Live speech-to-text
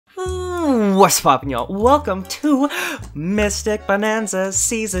What's poppin', y'all? Welcome to Mystic Bananzas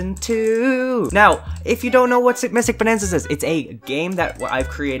Season 2! Now, if you don't know what Mystic Bananzas is, it's a game that I've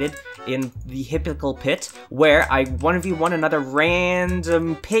created in the Hypixel pit, where I 1v1 another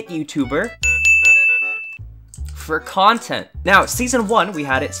random pit YouTuber for content. Now, Season 1, we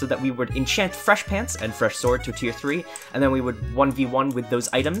had it so that we would enchant fresh pants and fresh sword to tier 3, and then we would 1v1 with those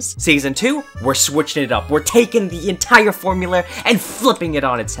items. Season 2, we're switching it up. We're taking the entire formula and flipping it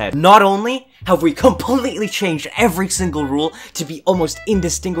on its head. Not only have we completely changed every single rule to be almost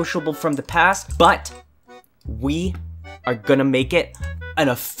indistinguishable from the past, but we are gonna make it an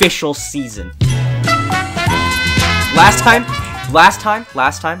official season. Last time,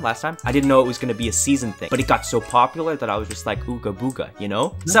 I didn't know it was gonna be a season thing, but it got so popular that I was just like, ooga booga, you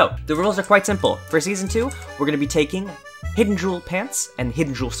know? So, the rules are quite simple. For Season 2, we're gonna be taking Hidden Jewel Pants and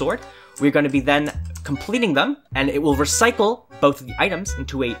Hidden Jewel Sword. We're gonna be then completing them, and it will recycle both of the items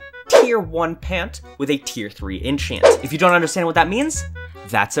into a Tier 1 pant with a Tier 3 enchant. If you don't understand what that means,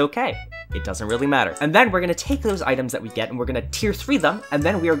 that's okay. It doesn't really matter. And then we're gonna take those items that we get and we're gonna Tier 3 them, and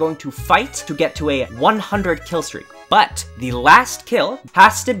then we are going to fight to get to a 100 kill streak. But the last kill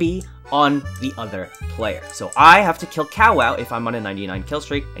has to be on the other player. So I have to kill CowWow if I'm on a 99 kill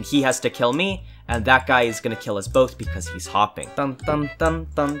streak, and he has to kill me, and that guy is gonna kill us both because he's hopping. Dun dun dun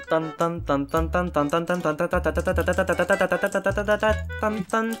dun dun dun dun dun dun dun dun dun dun dun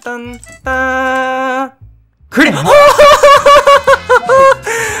dun dun. Crit!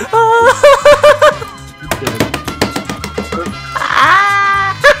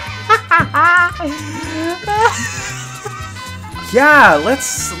 Yeah,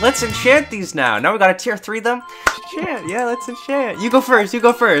 let's enchant these now. Now we gotta Tier 3 them. Enchant, yeah, let's enchant. You go first,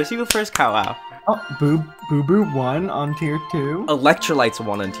 CowWow. Oh, Boo Boo 1 on Tier 2. Electrolytes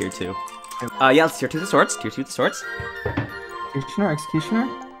 1 on Tier 2. Yeah, let's Tier 2 the swords. Executioner.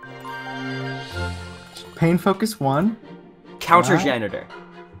 Pain Focus 1. Counter Janitor.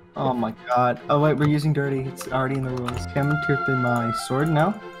 Oh my god. Oh wait, we're using dirty. It's already in the rules. Okay, I'm gonna Tier 3 my sword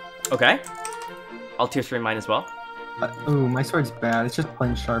now. Okay. I'll Tier 3 mine as well. Ooh, my sword's bad. It's just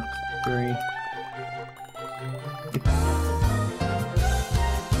plain sharp 3.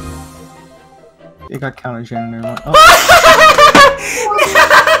 It got counter janitor 1. Oh.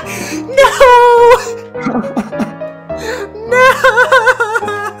 No!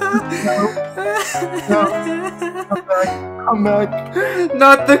 Come back.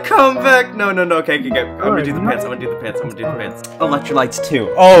 Not the comeback! No, okay, I'm gonna do the pants, Electrolytes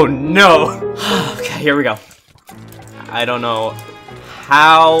 2. Oh no! Okay, here we go. I don't know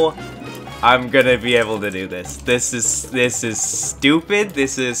how I'm gonna be able to do this. This is stupid.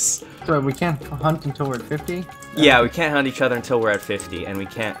 So we can't hunt until we're at 50? Yeah, we can't hunt each other until we're at 50, and we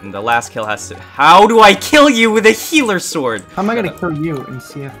can't, and the last kill has to— How do I kill you with a healer sword? How am I gonna kill you in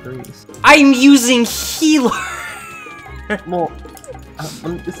CF3s? I'm using healer! Well,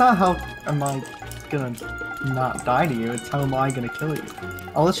 it's not how am I gonna not die to you, it's how am I gonna kill you.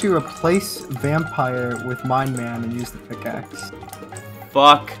 I'll let you replace Vampire with Mind Man and use the pickaxe.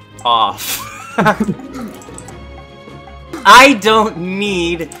 Fuck off. I don't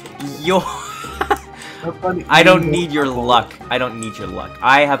need your— I don't need your luck.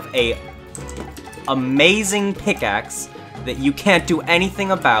 I have a amazing pickaxe that you can't do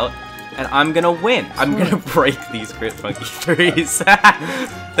anything about, and I'm gonna win. I'm gonna break these Crit Funky 3s.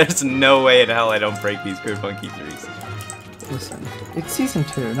 There's no way in hell I don't break these Crit Funky 3s. Listen, it's Season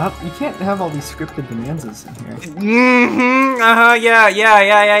 2. You can't have all these scripted bonanzas in here. Yeah,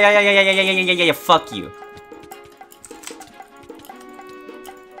 fuck you.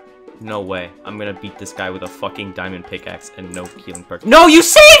 No way. I'm gonna beat this guy with a fucking diamond pickaxe and no healing perk. No, you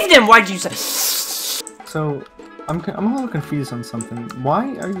saved him! Why'd you say— So, I'm a little confused on something.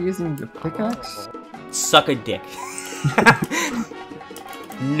 Why are you using the pickaxe? Suck a dick.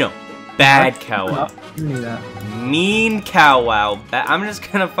 No. Bad CowWow. Give me that. Mean CowWow. I'm just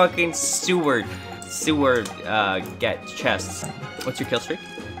gonna fucking sewer get chests. What's your kill streak?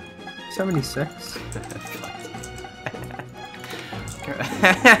 76.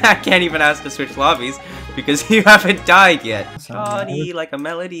 I can't even ask to switch lobbies because you haven't died yet. Shoddy like a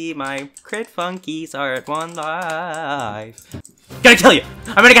melody, my Crit Funkies are at 1 life. Gonna kill you!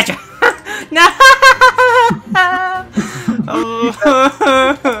 I'm gonna get you! No!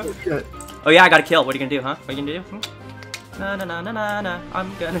 Oh yeah, I got a kill. What are you gonna do, huh? What are you gonna do? Na,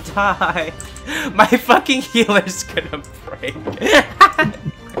 I'm gonna die. My fucking healer's gonna break.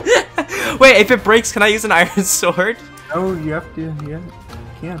 Wait, if it breaks, can I use an iron sword? Oh, you have to, yeah. You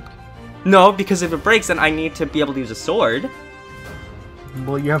can't. No, because if it breaks, then I need to be able to use a sword.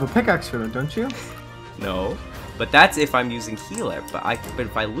 Well, you have a pickaxe for it, don't you? No. But that's if I'm using healer. But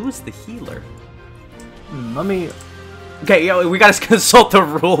if I lose the healer... Let me... Okay, yo, we gotta consult the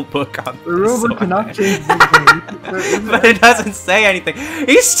rule book on this. The rule book cannot change the But it doesn't say anything.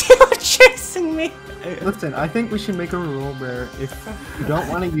 He's still chasing me! Listen, I think we should make a rule where if you don't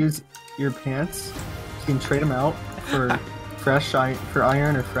want to use your pants, you can trade them out for for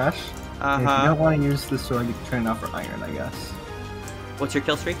iron or fresh. And if you don't want to use the sword, you can trade it out for iron, I guess. What's your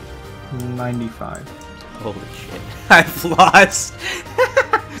kill streak? 95. Holy shit. I've lost.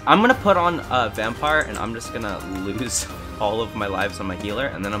 I'm gonna put on a vampire and I'm just gonna lose all of my lives on my healer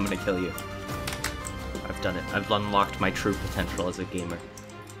and then I'm gonna kill you. I've done it. I've unlocked my true potential as a gamer.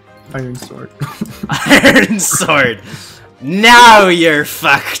 Iron sword. Iron sword! Now you're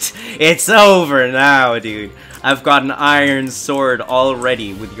fucked! It's over now, dude. I've got an iron sword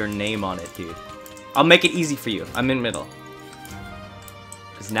already with your name on it, dude. I'll make it easy for you. I'm in middle.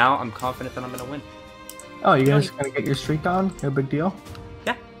 Because now I'm confident that I'm gonna win. Oh, you guys gonna get your streak on? No big deal?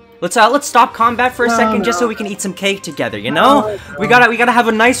 Yeah. Let's stop combat for a second just so we can eat some cake together, you know? We gotta have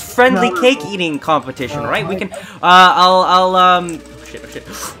a nice friendly cake eating competition, right? We can oh shit.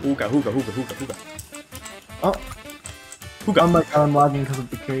 Hooga. Oh. Hooga. Oh my god, I'm lagging because of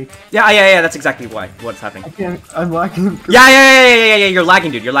the cake. Yeah, that's exactly what's happening. I'm lagging. Yeah, you're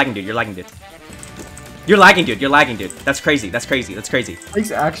lagging, dude. You're lagging, dude. That's crazy.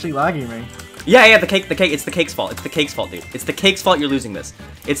 Cake's actually lagging me. Yeah, the cake, it's the cake's fault. It's the cake's fault, dude. It's the cake's fault you're losing this.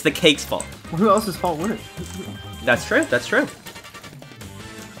 It's the cake's fault. Well, who else's fault would it? That's true.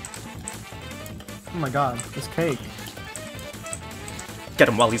 Oh my god, this cake. Get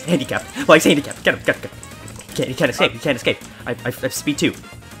him while he's handicapped. Get him. He can't escape. I've speed 2.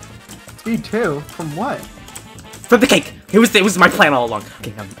 Speed 2? From what? From the cake! It was my plan all along.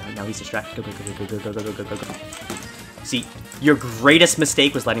 Okay, now he's distracted. Go. See, your greatest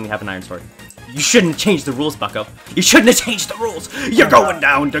mistake was letting me have an iron sword. You shouldn't change the rules, bucko. You shouldn't have changed the rules! You're going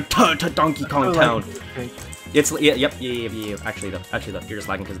down to Donkey Kong Town! Yep. Actually though, you're just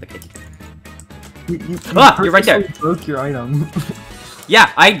lagging because of the cake. You're right there! You broke your item.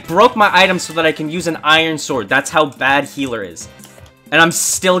 Yeah, I broke my item so that I can use an iron sword. That's how bad healer is. And I'm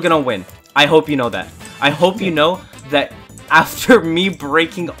still gonna win. I hope you know that. I hope you know that after me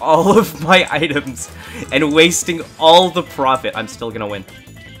breaking all of my items and wasting all the profit, I'm still gonna win.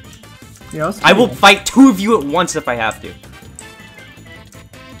 Yeah, I will fight 2 of you at once if I have to.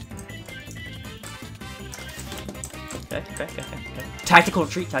 Okay. Tactical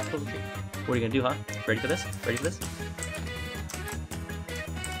retreat. What are you gonna do, huh? Ready for this?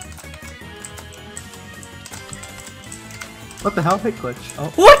 What the hell? Hit glitch.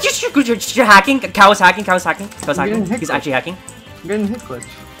 Oh. What? You're hacking? Cow is hacking. He's actually hacking. I'm getting hit glitch.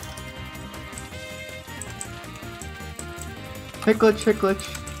 Hit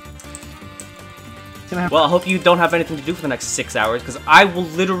glitch. Well, I hope you don't have anything to do for the next 6 hours, because I will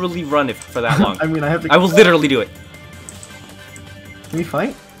literally run it for that long. I mean, I will literally do it. Can we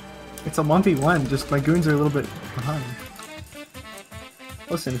fight? It's a 1v1, just my goons are a little bit behind.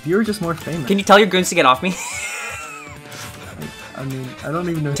 Listen, if you were just more famous... Can you tell your goons to get off me? I mean, I don't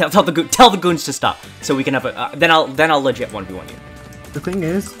even know... Tell the goons to stop, so we can have a... then I'll legit 1v1 you. The thing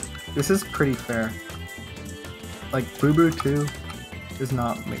is, this is pretty fair. Like, Boo Boo 2 does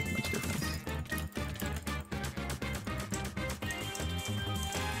not make much difference.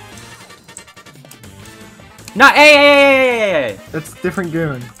 Not hey! That's different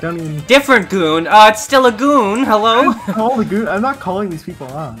goon. Don't even... Different goon? It's still a goon, hello? I'm not calling these people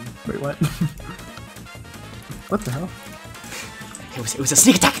on. Wait, what? What the hell? It was a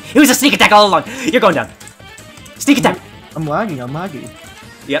sneak attack! It was a sneak attack all along! You're going down! Sneak attack! I'm lagging.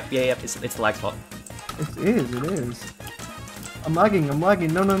 Yep, it's the lag's fault. It is. I'm lagging.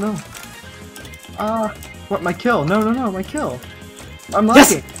 No. What, my kill? No, my kill. I'm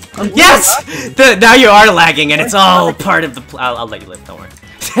lagging. Yes! Now you are lagging, and it's all part of the I'll let you live, don't worry.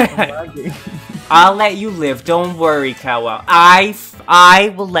 I'm lagging. I'll let you live, don't worry, CowWow.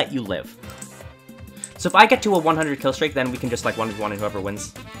 I will let you live. So if I get to a 100 kill streak, then we can just like 1v1 and whoever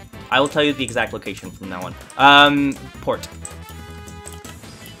wins. I will tell you the exact location from now on. Port.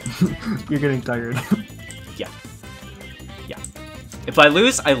 You're getting tired. Yeah. If I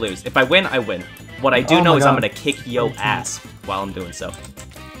lose, I lose. If I win, I win. What I do know is I'm gonna kick yo ass while I'm doing so.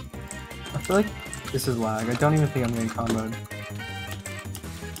 I feel like this is lag. I don't even think I'm getting comboed.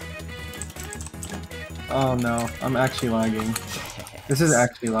 Oh no, I'm actually lagging. This is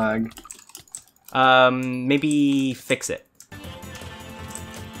actually lag. Maybe fix it.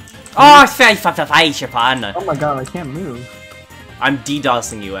 Oh, oh my god, I can't move. I'm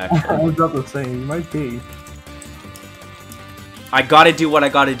DDoSing you, actually. I was about to say, you might be. I gotta do what I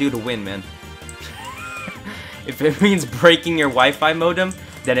gotta do to win, man. If it means breaking your Wi-Fi modem,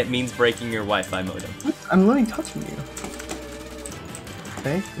 then it means breaking your Wi-Fi modem. What? I'm literally touching you.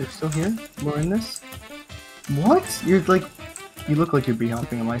 Okay, you're still here? We're in this? What? You're like... You look like you're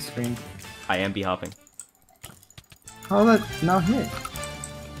bee-hopping on my screen. I am bee-hopping. How that not hit?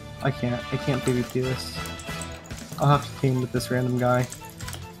 I can't PvP this. I'll have to team with this random guy.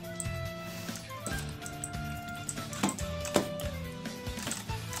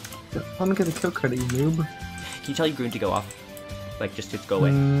 Let me get the kill credit, you noob. Can you tell your Goon to go off? Like, just to go away.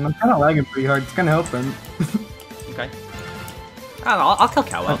 I'm kind of lagging pretty hard. It's gonna help him. Okay. I'll kill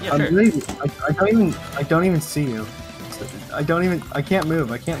CowWow. Yeah, sure. Really, I don't even see you. I can't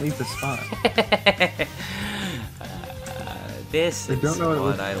move. I can't leave the spot. This is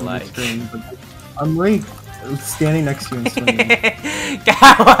what I like. Screen, but I'm like standing next to you and swinging.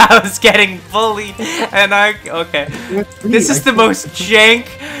 CowWow's getting bullied, and okay. This is the most jank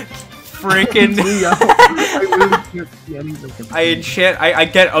freaking. I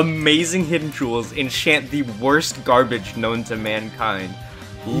get amazing hidden jewels, enchant the worst garbage known to mankind,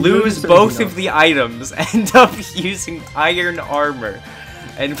 lose both of the items, end up using iron armor,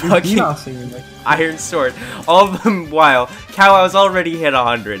 and fucking iron sword. All of them while CowWow's already hit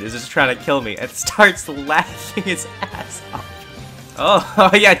 100, is just trying to kill me, and starts laughing his ass off.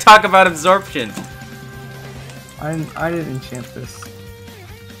 Oh yeah, talk about absorption. I didn't enchant this.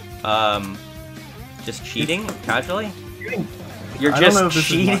 Just cheating casually? Cheating. You're just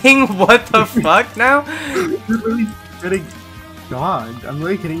cheating? What the fuck now? You're really getting dogged. I'm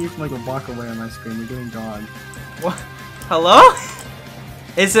really hitting you from like a block away on my screen. You're getting dogged. What? Hello?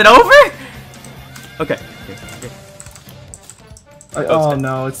 Is it over? Okay. Oh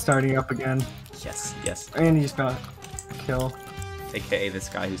no, it's starting up again. Yes, yes. And he just got a kill. AKA this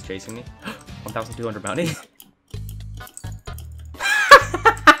guy who's chasing me. 1,200 bounty.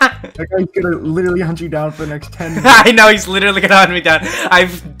 That guy's gonna literally hunt you down for the next 10 minutes. I know, he's literally gonna hunt me down.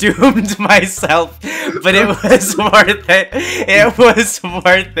 I've doomed myself, but it was worth it. It was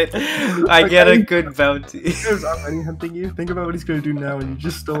worth it. I get a good bounty. He was already hunting you. Think about what he's gonna do now, and you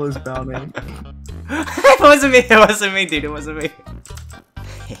just stole his bounty. It wasn't me. It wasn't me, dude. It wasn't me.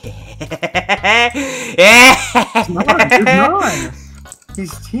 It's not.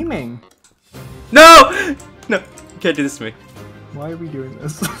 He's teaming. No! No, you can't do this to me. Why are we doing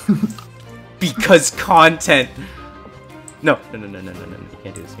this? Because content. No. You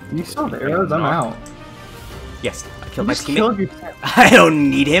can't do this. You still have arrows? I'm out. Yes, I killed my teammate. Killed your I don't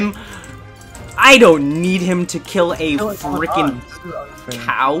need him. I don't need him to kill a freaking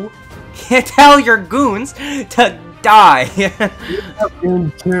cow. Tell your goons to die. You have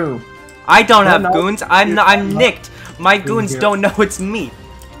goons too. I don't have goons. I'm nicked. My goons don't know it's me.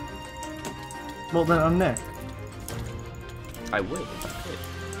 Well then I'm nicked. I would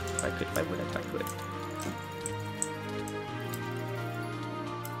if I could. If I could.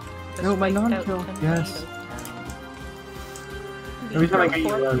 No, my non-kill. Yes. Every time I get you,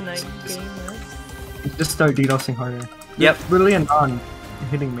 just start DDoSing harder. Yep. There's literally a non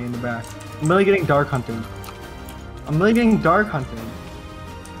hitting me in the back. I'm really getting dark hunted.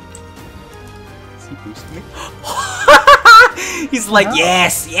 Is he boosting me? He's like,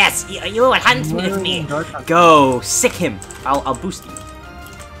 yes, you will hunt with me. Go, sick him. I'll boost you.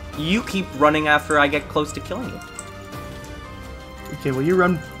 You keep running after I get close to killing you. Okay, well you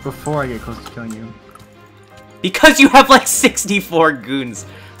run before I get close to killing you. Because you have like 64 goons.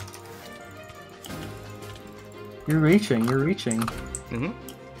 You're reaching. Mm-hmm.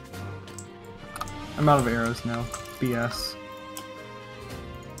 I'm out of arrows now. BS.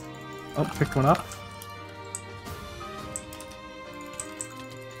 Oh, picked one up.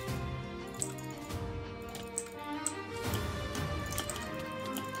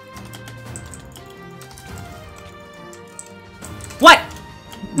 What?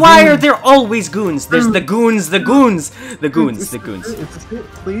 Why are there always goons? There's the goons.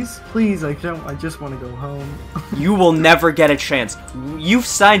 Please, I just want to go home. You will never get a chance. You've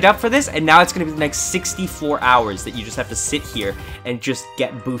signed up for this, and now it's gonna be the next 64 hours that you just have to sit here and just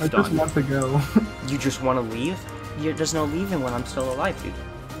get boofed on. I just want to go. You just want to leave? There's no leaving when I'm still alive, dude.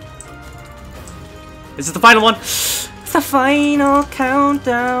 This is the final one. It's the final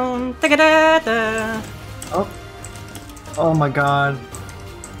countdown. Da-da-da-da. Oh my god.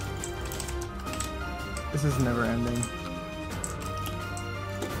 This is never ending.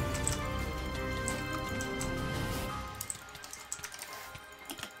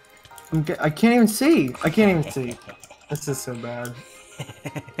 I can't even see. This is so bad.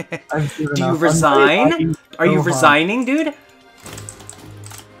 Do you resign? Are you resigning, dude?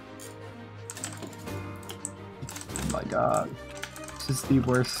 Oh my god. This is the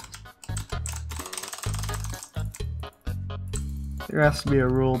worst. There has to be a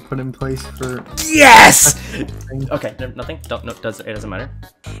rule put in place for. Yes. Okay, nothing. Don't. No, it doesn't matter.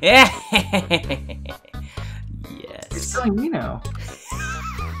 Yeah. Yes. You're telling me now.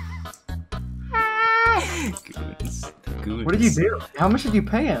 Goons. What did you do? How much did you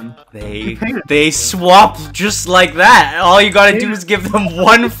pay him? They swap just like that. All you gotta do is give them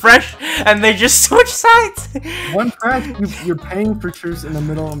one fresh, and they just switch sides. One fresh. You're paying for truce in the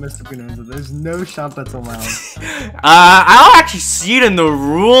middle of Mr. Bananza. There's no shop that's allowed. I don't actually see it in the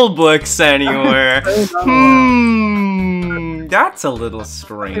rule books anywhere. That's a little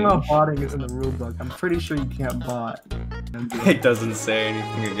strange. Nothing about botting is in the rule book. I'm pretty sure you can't bot. It doesn't say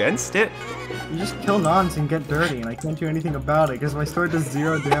anything against it. You just kill nons and get dirty, and I can't do anything about it because my sword does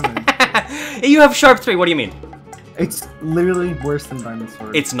 0 damage. You have sharp 3. What do you mean? It's literally worse than diamond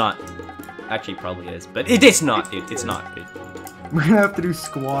sword. It's not. Actually, probably is, but it's not, dude. It's not, dude. We're gonna have to do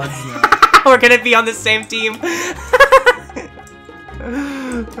squads now. We're gonna be on the same team.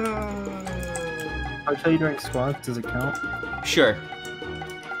 I'll tell you during squads. Does it count? Sure.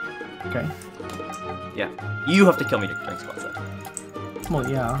 Okay. Yeah. You have to kill me during squads, though. Well,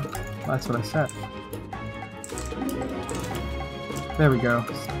 yeah. That's what I said. There we go.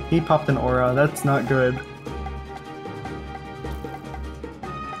 He popped an aura. That's not good.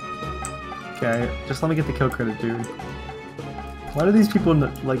 Okay, just let me get the kill credit, dude. Why do these people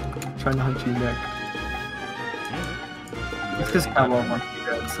like trying to hunt you, Nick? It's because CowWow wants you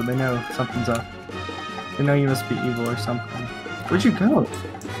dead, so they know something's up. They know you must be evil or something. Where'd you go?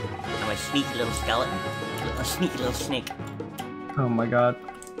 I'm a sneaky little skeleton. A sneaky little snake. Oh my god.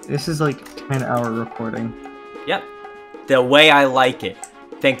 This is like 10-hour recording. Yep. The way I like it.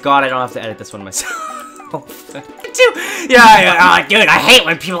 Thank god I don't have to edit this one myself. Yeah, dude, I hate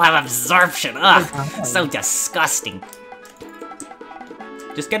when people have absorption. Ugh, so disgusting.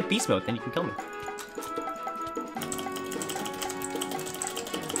 Just get beast mode, then you can kill me.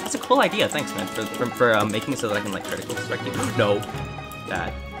 That's a cool idea. Thanks, man, for making it so that I can like critical strike you. No,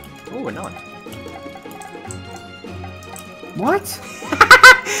 bad. Oh, we're not. What?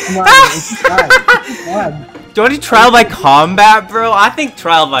 Come on, it's bad. Do you want to trial by combat, bro? I think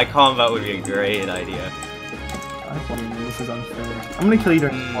trial by combat would be a great idea. This is unfair. I'm gonna kill you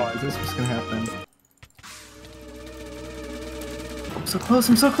during squads. This is what's gonna happen. I'm so close.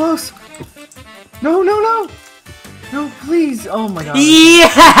 I'm so close. No, no, no. No, please. Oh my god.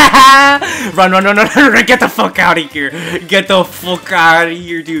 Yeah! Run, run, run, run, run. Get the fuck out of here. Get the fuck out of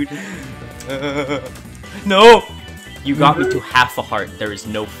here, dude. No. You got me to half a heart. There is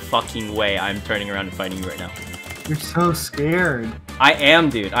no fucking way I'm turning around and fighting you right now. You're so scared. I am,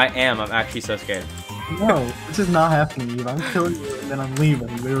 dude. I am. I'm actually so scared. No, this is not happening, Eve. I'm killing you and then I'm leaving.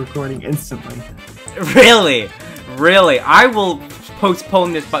 We're recording instantly. Really? Really? I will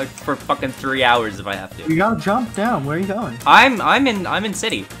postpone this for fucking 3 hours if I have to. You gotta jump down. Where are you going? I'm in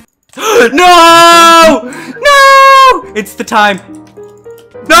city. No! No! It's the time.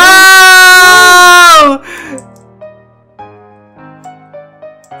 No!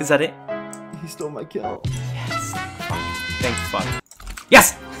 Is that it? He stole my kill. Yes. Thank fuck.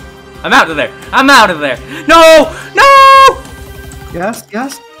 Yes! I'm out of there. I'm out of there. No! No! Yes,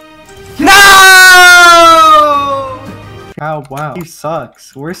 yes. No! CowWow. He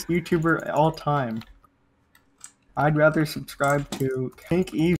sucks. Worst YouTuber all time. I'd rather subscribe to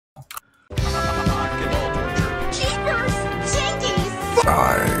PinkEve. Jeepers! Jinkies!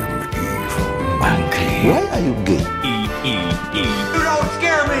 I'm evil. Monkey. Why are you gay? You don't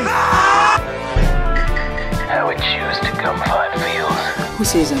scare me! I would choose to come find feels. Who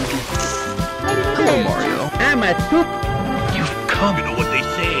says I'm gay? Hello, Mario. I'm a poop. You've come. You know what they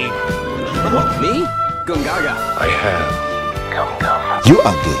say. Me? Gungaga. I have. Come, come. You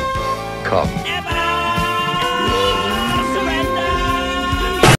are gay. Come. Yeah, but